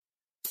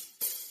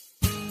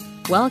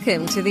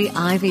Welcome to the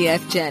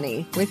IVF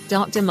Journey with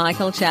Dr.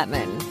 Michael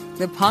Chapman,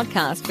 the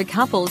podcast for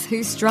couples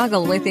who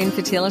struggle with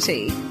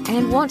infertility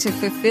and want to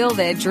fulfill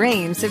their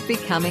dreams of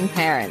becoming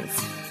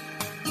parents.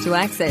 To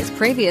access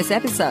previous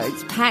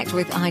episodes packed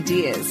with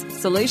ideas,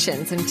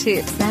 solutions and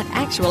tips that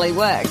actually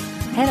work,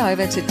 head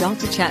over to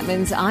Dr.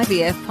 Chapman's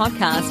IVF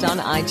podcast on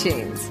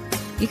iTunes.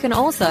 You can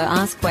also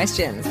ask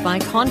questions by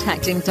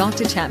contacting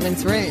Dr.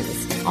 Chapman's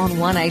rooms on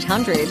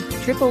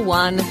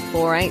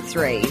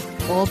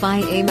 1-800-111-483 or by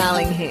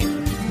emailing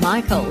him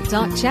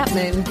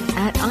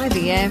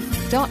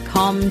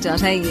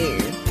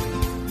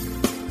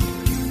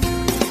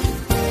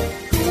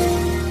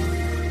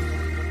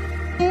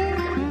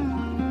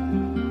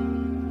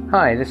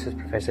Hi, this is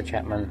Professor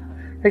Chapman.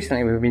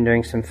 Recently we've been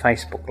doing some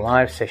Facebook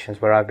Live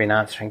sessions where I've been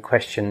answering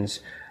questions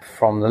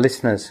from the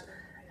listeners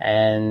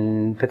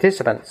and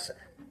participants.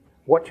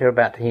 What you're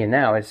about to hear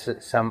now is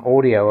some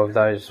audio of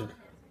those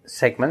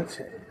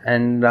segments,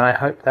 and I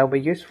hope they'll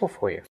be useful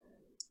for you.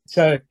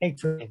 So,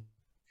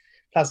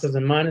 pluses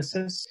and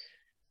minuses.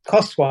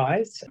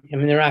 Cost-wise, I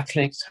mean, there are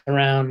clinics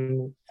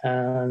around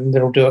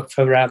that'll do it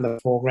for around the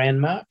 $4,000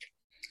 mark.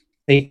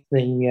 The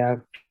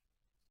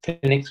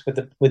clinics with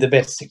the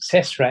best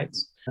success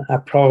rates are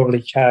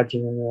probably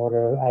charging in the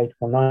order of $8,000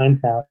 or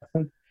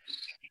 $9,000.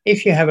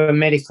 If you have a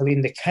medical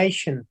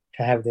indication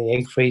to have the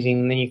egg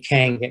freezing, then you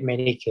can get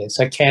Medicare.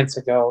 So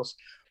cancer girls,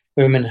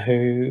 women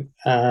whose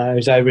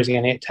ovaries are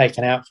going to get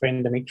taken out for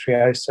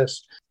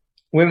endometriosis,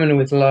 women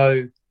with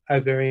low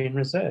ovarian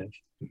reserve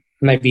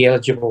may be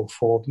eligible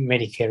for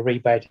Medicare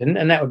rebate,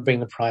 and that would bring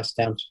the price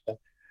down to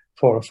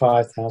 $4,000 or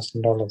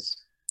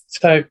 $5,000.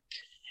 So,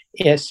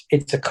 yes,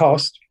 it's a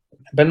cost,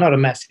 but not a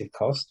massive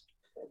cost.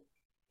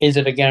 Is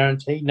it a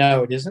guarantee?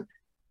 No, it isn't.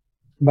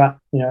 But,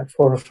 $4,000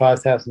 or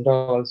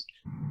 $5,000,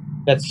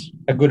 that's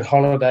a good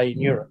holiday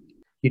in Europe.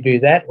 You do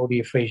that, or do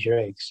you freeze your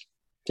eggs?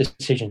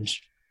 Decisions.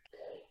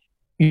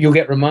 You'll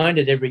get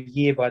reminded every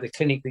year by the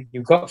clinic that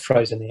you've got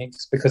frozen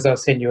eggs, because they'll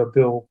send you a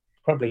bill,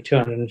 probably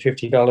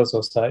 $250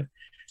 or so,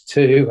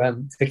 to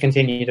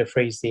continue to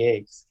freeze the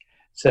eggs.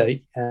 So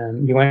you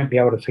won't be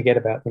able to forget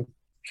about them.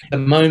 At the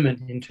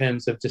moment, in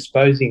terms of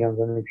disposing of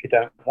them, if you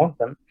don't want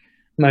them,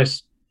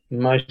 most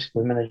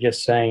women are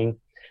just saying,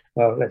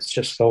 well, let's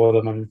just thaw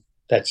them and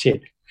that's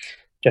it.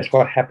 Just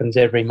what happens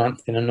every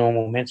month in a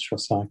normal menstrual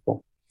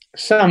cycle.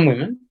 Some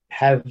women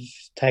have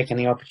taken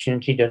the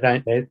opportunity to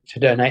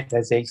donate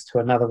those eggs to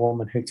another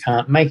woman who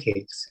can't make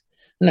eggs.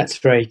 And that's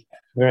very,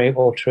 very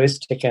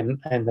altruistic and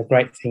a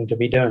great thing to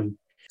be doing.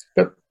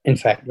 But in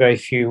fact, very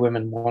few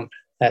women want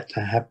that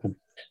to happen.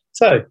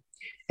 So,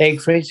 egg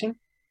freezing,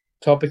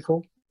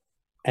 topical,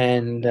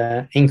 and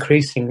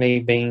increasingly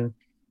being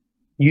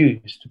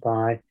used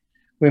by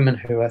women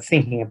who are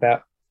thinking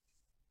about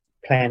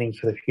planning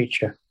for the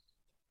future.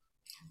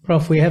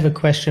 Prof, we have a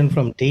question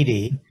from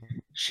Dee.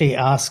 She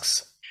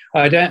asks,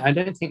 I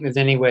don't think there's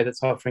anywhere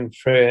that's offering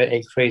free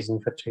egg freezing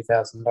for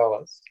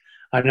 $2,000.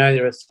 I know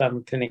there are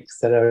some clinics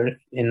that are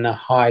in the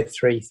high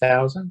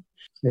 3,000.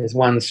 There's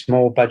one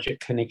small budget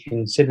clinic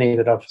in Sydney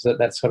that offers at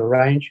that sort of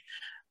range,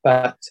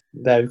 but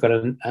they've got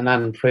an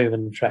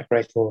unproven track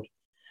record.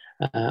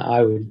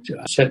 I would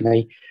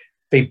certainly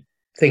be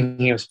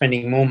thinking of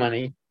spending more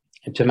money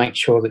to make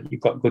sure that you've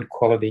got good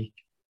quality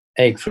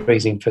egg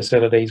freezing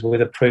facilities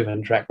with a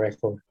proven track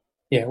record.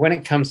 Yeah, when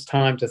it comes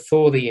time to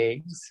thaw the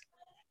eggs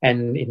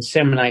and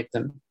inseminate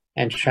them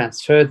and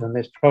transfer them,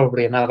 there's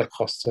probably another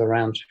cost of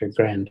around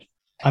 $2,000.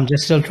 I'm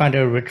just still trying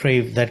to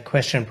retrieve that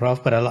question,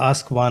 Prof, but I'll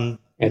ask one.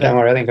 Yeah, don't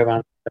worry, I think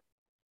I've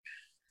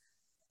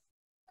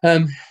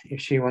answered.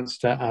 If she wants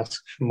to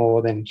ask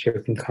more, then she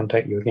can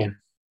contact you again.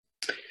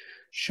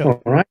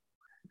 Sure. All right.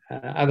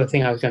 Other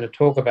thing I was going to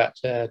talk about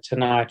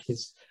tonight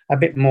is a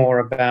bit more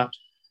about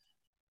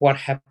what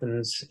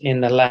happens in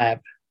the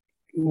lab.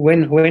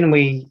 When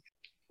we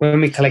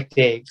collect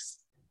eggs,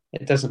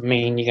 it doesn't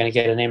mean you're going to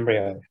get an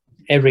embryo.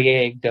 Every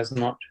egg does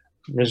not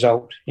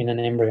result in an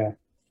embryo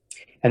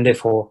and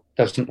therefore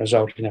doesn't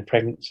result in a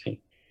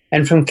pregnancy.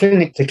 And from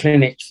clinic to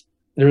clinic,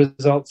 the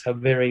results are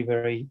very,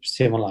 very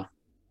similar.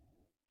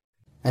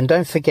 And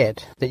don't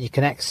forget that you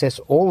can access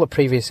all the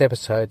previous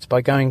episodes by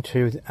going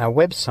to our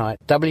website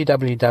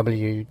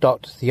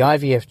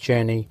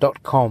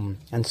www.theivfjourney.com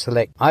and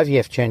select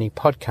IVF Journey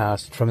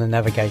Podcast from the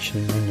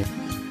navigation menu.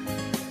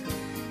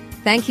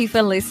 Thank you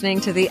for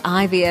listening to the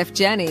IVF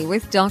Journey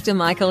with Dr.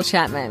 Michael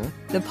Chapman,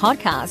 the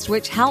podcast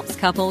which helps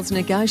couples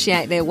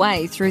negotiate their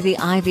way through the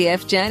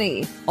IVF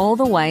journey, all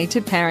the way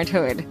to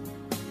parenthood.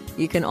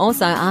 You can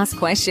also ask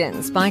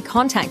questions by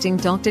contacting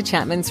Dr.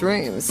 Chapman's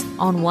rooms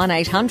on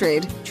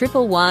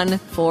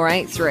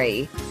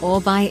 1-800-111-483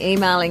 or by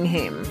emailing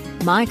him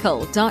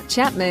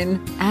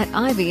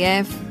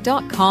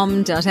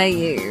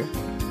michael.chapman@ivf.com.au.